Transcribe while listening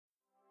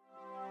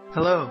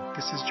Hello,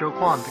 this is Joe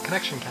Kwan, the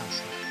Connection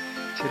Counselor.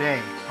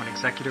 Today on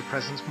Executive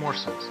Presence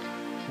Morsels,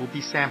 we'll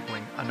be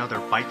sampling another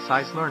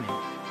bite-sized learning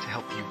to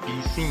help you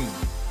be seen,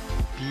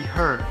 be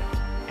heard,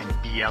 and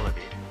be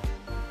elevated.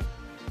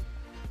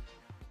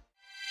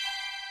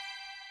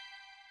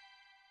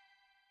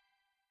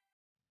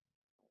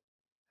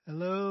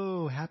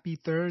 Hello, happy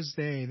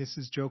Thursday. This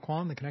is Joe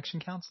Kwan, the Connection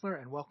Counselor,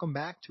 and welcome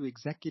back to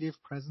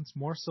Executive Presence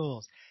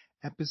Morsels,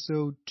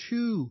 episode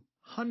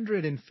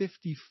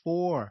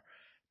 254.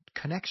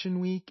 Connection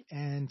Week,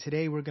 and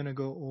today we're going to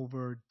go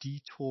over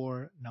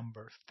detour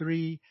number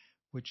 3,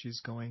 which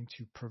is going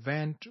to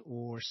prevent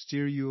or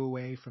steer you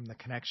away from the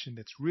connection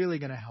that's really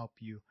going to help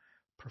you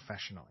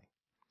professionally.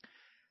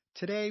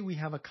 Today we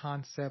have a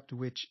concept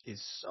which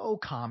is so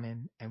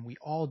common and we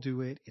all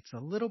do it. It's a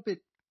little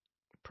bit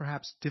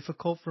perhaps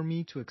difficult for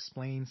me to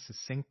explain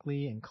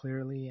succinctly and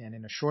clearly and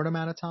in a short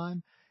amount of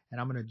time,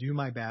 and I'm going to do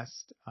my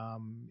best.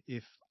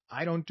 If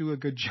I don't do a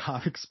good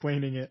job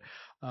explaining it,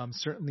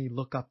 certainly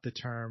look up the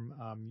term.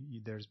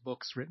 There's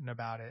books written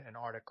about it and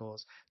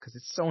articles because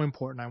it's so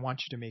important. I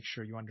want you to make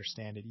sure you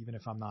understand it, even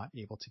if I'm not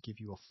able to give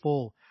you a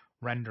full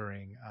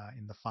rendering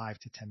in the 5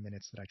 to 10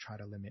 minutes that I try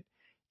to limit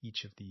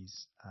each of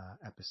these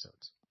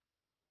episodes.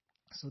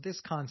 So this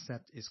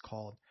concept is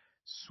called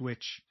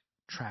switch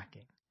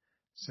tracking.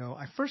 So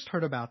I first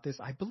heard about this,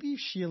 I believe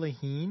Sheila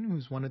Heen,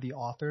 who's one of the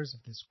authors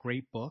of this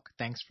great book,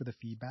 Thanks for the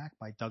Feedback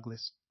by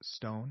Douglas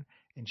Stone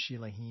and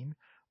Sheila Heen,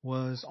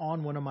 was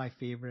on one of my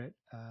favorite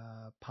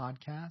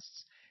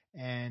podcasts,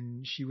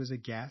 and she was a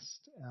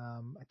guest.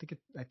 I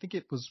think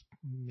it was,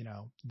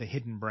 The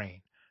Hidden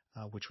Brain,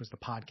 which was the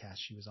podcast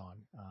she was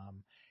on.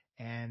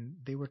 And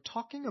they were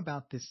talking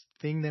about this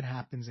thing that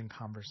happens in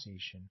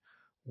conversation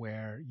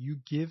where you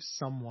give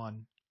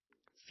someone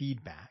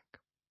feedback,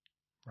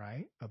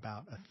 right,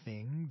 about a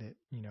thing that,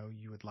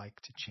 you would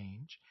like to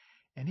change.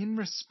 And in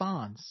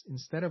response,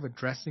 instead of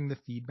addressing the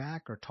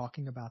feedback or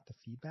talking about the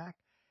feedback,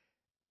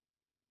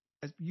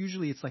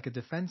 usually it's like a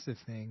defensive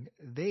thing.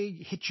 They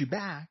hit you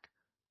back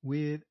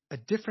with a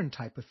different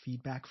type of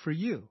feedback for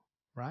you,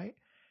 right?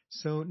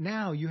 So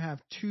now you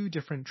have two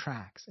different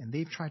tracks and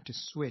they've tried to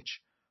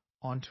switch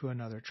onto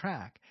another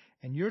track,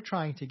 and you're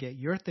trying to get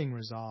your thing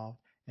resolved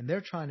and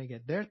they're trying to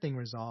get their thing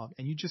resolved,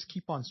 and you just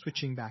keep on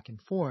switching back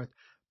and forth,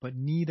 but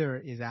neither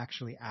is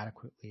actually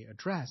adequately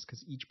addressed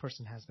because each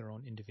person has their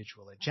own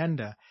individual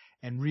agenda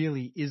and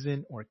really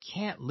isn't or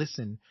can't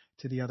listen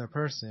to the other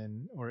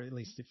person, or at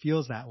least it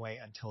feels that way,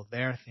 until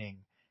their thing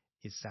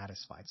is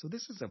satisfied. So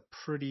this is a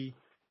pretty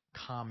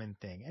common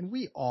thing, and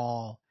we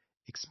all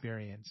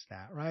experience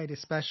that, right?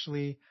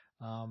 Especially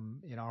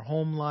in our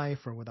home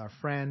life or with our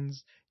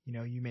friends.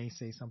 You may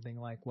say something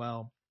like,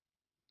 well,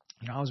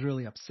 I was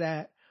really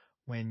upset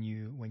when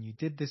you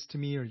did this to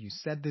me, or you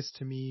said this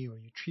to me, or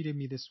you treated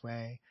me this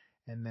way,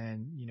 and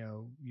then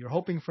you're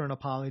hoping for an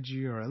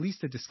apology or at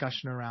least a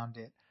discussion around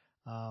it,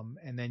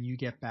 and then you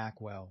get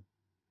back, well,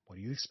 what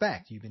do you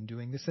expect? You've been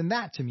doing this and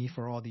that to me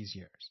for all these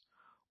years.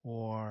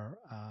 Or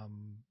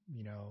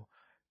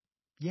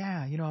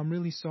yeah, I'm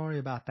really sorry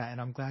about that,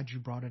 and I'm glad you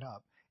brought it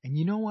up. And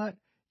you know what?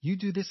 You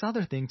do this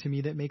other thing to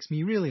me that makes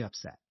me really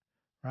upset.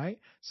 Right?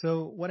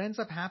 So what ends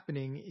up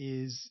happening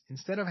is,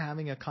 instead of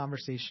having a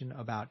conversation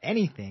about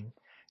anything,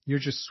 you're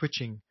just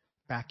switching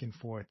back and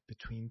forth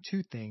between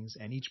two things,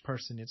 and each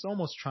person is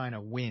almost trying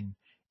to win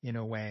in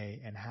a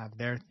way and have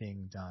their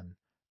thing done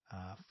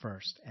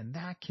first. And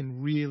that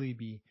can really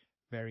be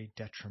very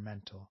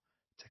detrimental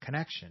to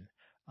connection.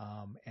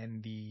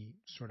 And the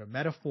sort of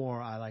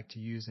metaphor I like to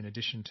use, in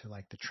addition to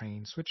like the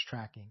train switch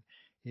tracking,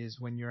 is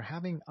when you're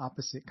having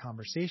opposite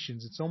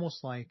conversations, it's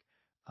almost like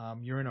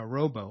you're in a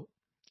rowboat,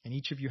 and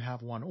each of you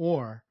have one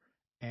oar,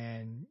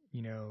 and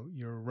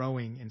you're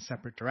rowing in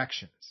separate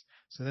directions.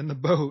 So then the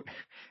boat,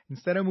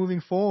 instead of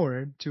moving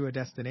forward to a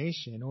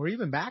destination, or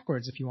even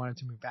backwards if you wanted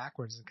to move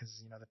backwards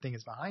because the thing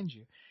is behind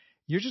you,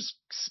 you're just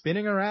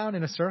spinning around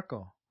in a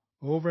circle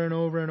over and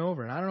over and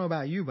over. And I don't know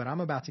about you, but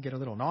I'm about to get a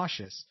little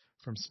nauseous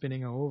from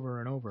spinning over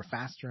and over,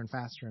 faster and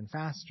faster and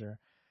faster.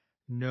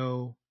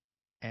 No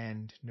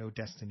end, no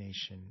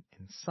destination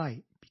in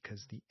sight,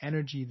 because the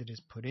energy that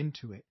is put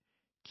into it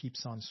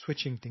keeps on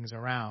switching things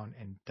around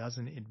and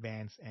doesn't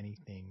advance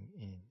anything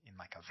in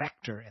like a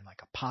vector, in like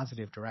a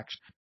positive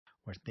direction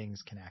where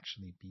things can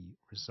actually be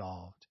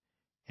resolved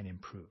and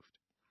improved.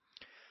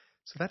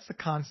 So that's the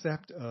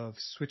concept of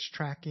switch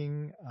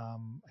tracking.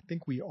 I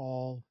think we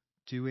all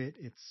do it.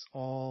 It's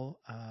all,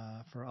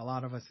 for a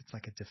lot of us, it's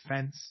like a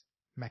defense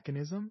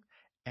mechanism.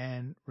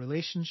 And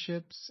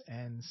relationships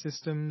and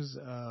systems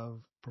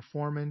of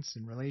performance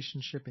and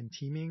relationship and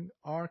teaming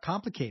are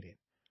complicated,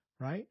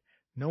 right?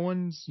 No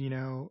one's,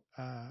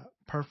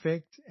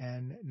 perfect,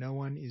 and no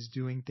one is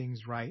doing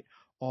things right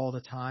all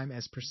the time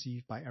as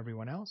perceived by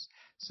everyone else.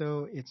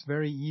 So it's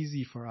very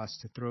easy for us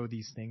to throw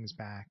these things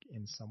back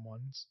in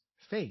someone's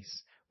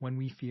face when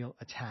we feel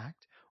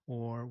attacked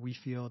or we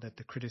feel that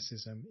the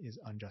criticism is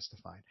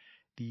unjustified.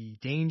 The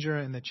danger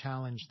and the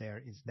challenge there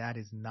is that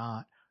is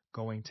not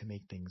going to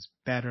make things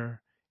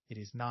better. It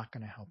is not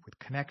going to help with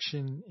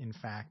connection. In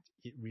fact,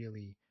 it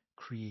really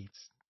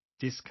creates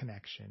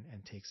disconnection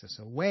and takes us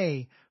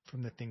away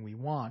from the thing we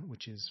want,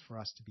 which is for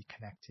us to be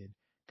connected,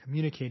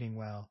 communicating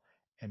well,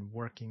 and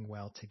working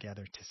well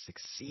together to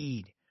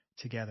succeed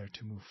together,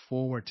 to move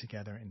forward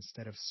together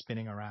instead of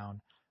spinning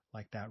around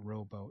like that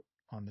rowboat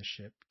on the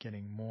ship,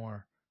 getting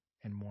more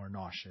and more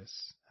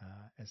nauseous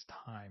as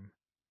time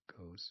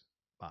goes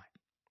by.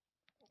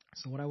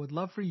 So what I would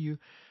love for you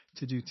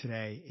to do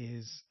today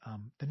is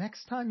the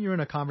next time you're in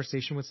a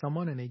conversation with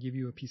someone and they give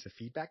you a piece of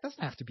feedback,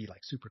 doesn't have to be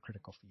like super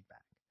critical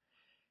feedback.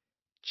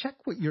 Check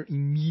what your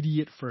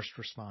immediate first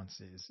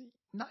response is.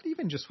 Not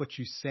even just what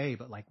you say,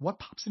 but like what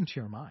pops into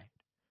your mind,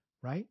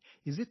 right?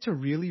 Is it to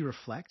really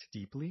reflect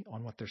deeply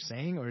on what they're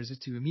saying, or is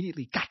it to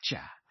immediately,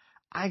 gotcha,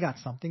 I got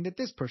something that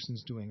this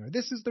person's doing, or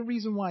this is the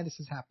reason why this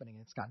is happening,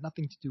 and it's got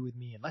nothing to do with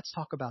me, and let's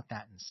talk about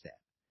that instead,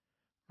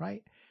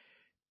 right?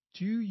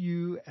 Do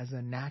you, as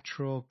a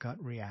natural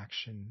gut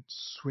reaction,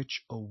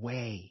 switch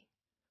away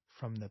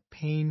from the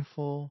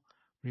painful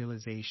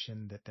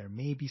realization that there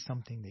may be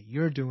something that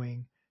you're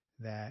doing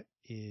that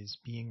is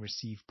being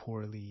received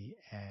poorly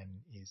and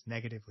is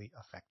negatively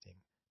affecting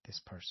this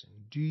person?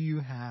 Do you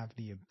have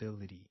the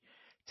ability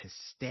to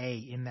stay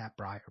in that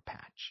briar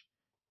patch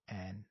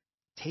and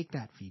take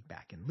that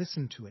feedback and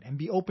listen to it and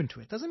be open to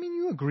it? Doesn't mean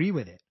you agree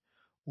with it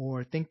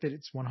or think that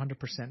it's 100%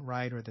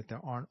 right or that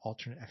there aren't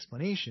alternate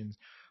explanations,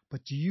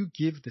 but do you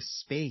give the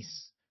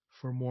space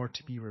for more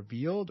to be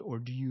revealed, or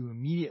do you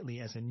immediately,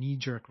 as a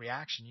knee-jerk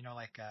reaction,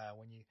 like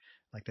when you,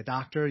 like the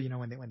doctor,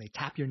 when they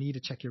tap your knee to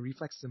check your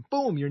reflexes and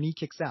boom, your knee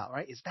kicks out,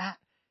 right? Is that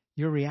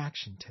your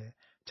reaction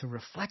to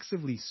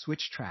reflexively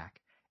switch track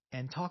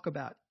and talk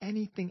about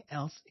anything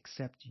else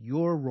except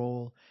your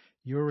role,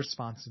 your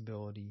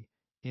responsibility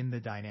in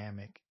the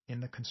dynamic, in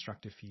the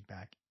constructive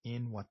feedback,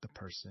 in what the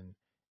person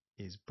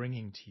is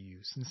bringing to you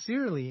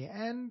sincerely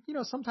and,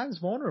 sometimes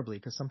vulnerably,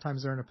 because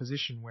sometimes they're in a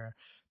position where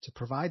to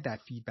provide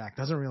that feedback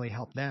doesn't really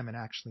help them, and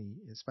actually,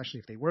 especially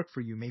if they work for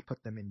you, may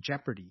put them in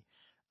jeopardy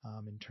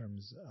in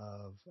terms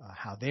of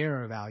how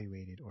they're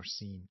evaluated or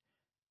seen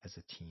as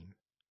a team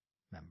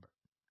member.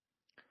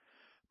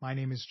 My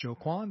name is Joe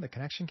Kwan, the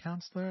Connection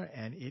Counselor,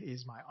 and it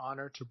is my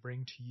honor to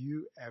bring to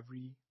you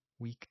every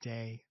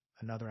weekday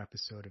another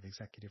episode of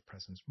Executive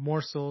Presence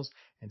Morsels,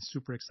 and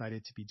super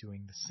excited to be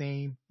doing the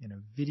same in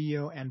a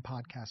video and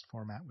podcast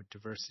format with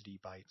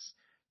Diversity Bites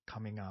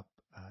coming up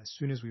as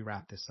soon as we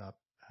wrap this up,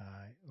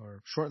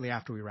 or shortly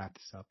after we wrap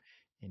this up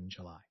in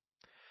July.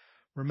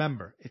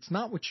 Remember, it's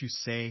not what you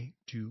say,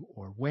 do,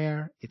 or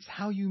wear, it's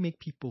how you make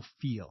people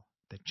feel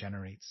that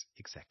generates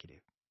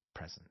executive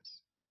presence.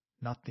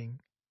 Nothing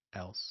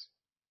else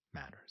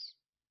matters.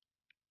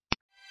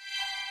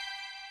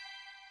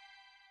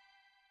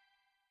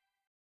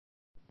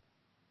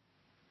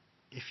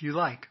 If you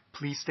like,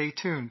 please stay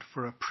tuned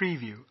for a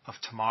preview of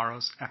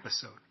tomorrow's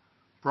episode,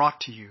 brought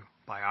to you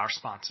by our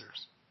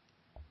sponsors.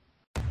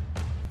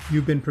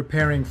 You've been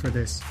preparing for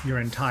this your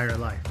entire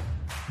life.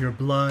 Your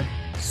blood,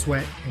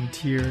 sweat, and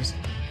tears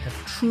have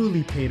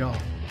truly paid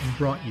off and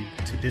brought you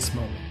to this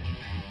moment.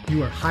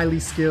 You are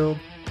highly skilled,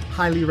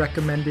 highly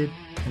recommended,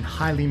 and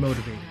highly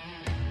motivated.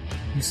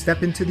 You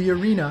step into the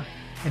arena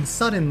and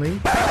suddenly...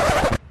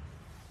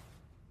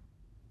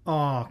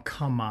 Oh,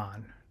 come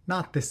on.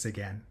 Not this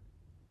again.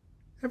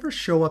 Ever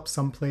show up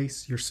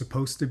someplace you're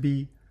supposed to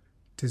be,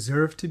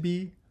 deserve to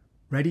be,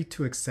 ready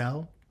to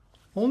excel,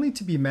 only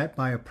to be met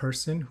by a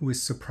person who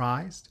is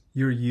surprised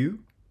you're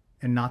you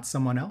and not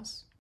someone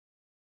else?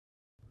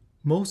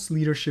 Most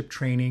leadership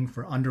training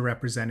for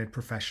underrepresented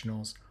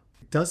professionals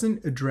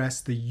doesn't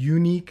address the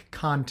unique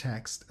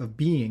context of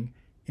being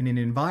in an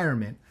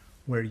environment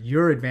where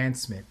your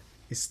advancement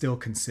is still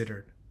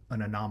considered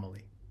an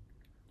anomaly.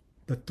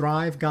 The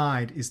Thrive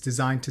Guide is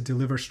designed to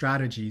deliver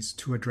strategies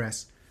to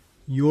address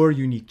your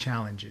unique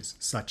challenges,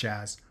 such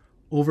as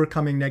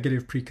overcoming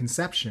negative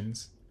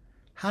preconceptions,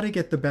 how to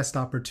get the best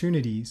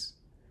opportunities,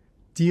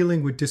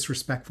 dealing with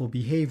disrespectful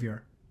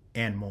behavior,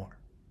 and more.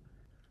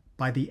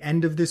 By the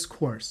end of this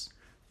course,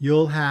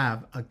 you'll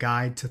have a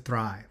guide to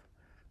thrive,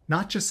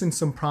 not just in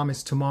some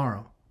promised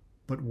tomorrow,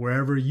 but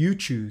wherever you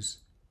choose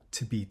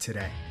to be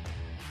today.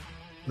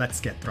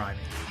 Let's get thriving.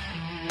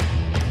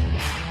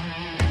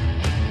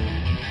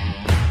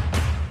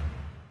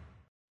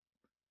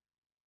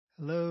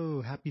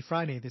 Hello, happy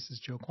Friday. This is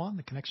Joe Kwan,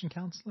 the Connection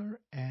Counselor,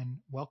 and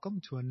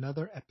welcome to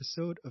another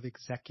episode of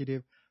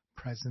Executive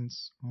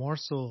Presence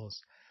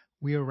Morsels.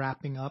 We are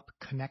wrapping up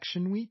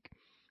Connection Week,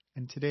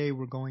 and today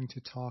we're going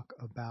to talk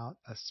about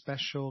a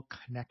special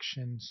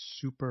connection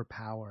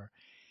superpower.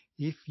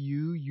 If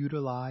you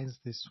utilize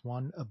this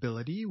one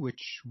ability,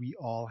 which we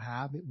all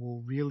have, it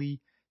will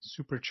really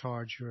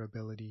supercharge your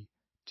ability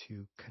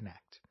to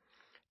connect.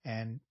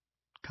 And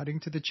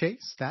cutting to the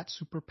chase, that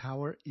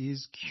superpower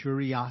is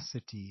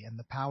curiosity, and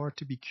the power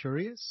to be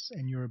curious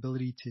and your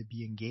ability to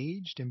be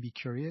engaged and be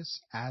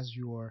curious as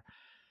you're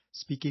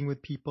speaking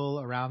with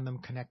people around them,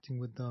 connecting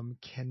with them,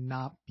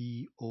 cannot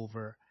be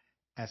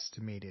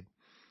overestimated.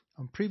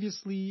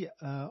 Previously,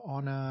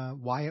 on a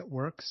Why It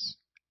Works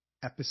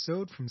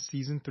episode from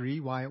season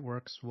 3, Why It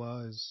Works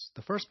was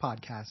the first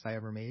podcast I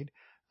ever made.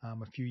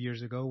 a few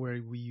years ago where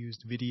we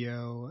used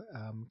video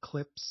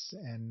clips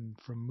and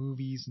from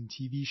movies and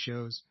TV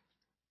shows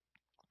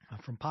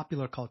from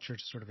popular culture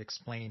to sort of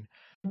explain.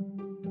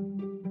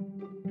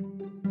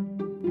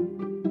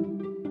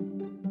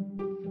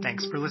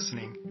 Thanks for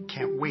listening.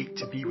 Can't wait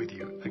to be with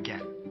you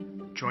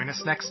again. Join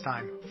us next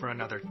time for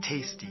another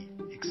tasty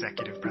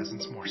Executive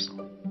Presence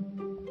morsel.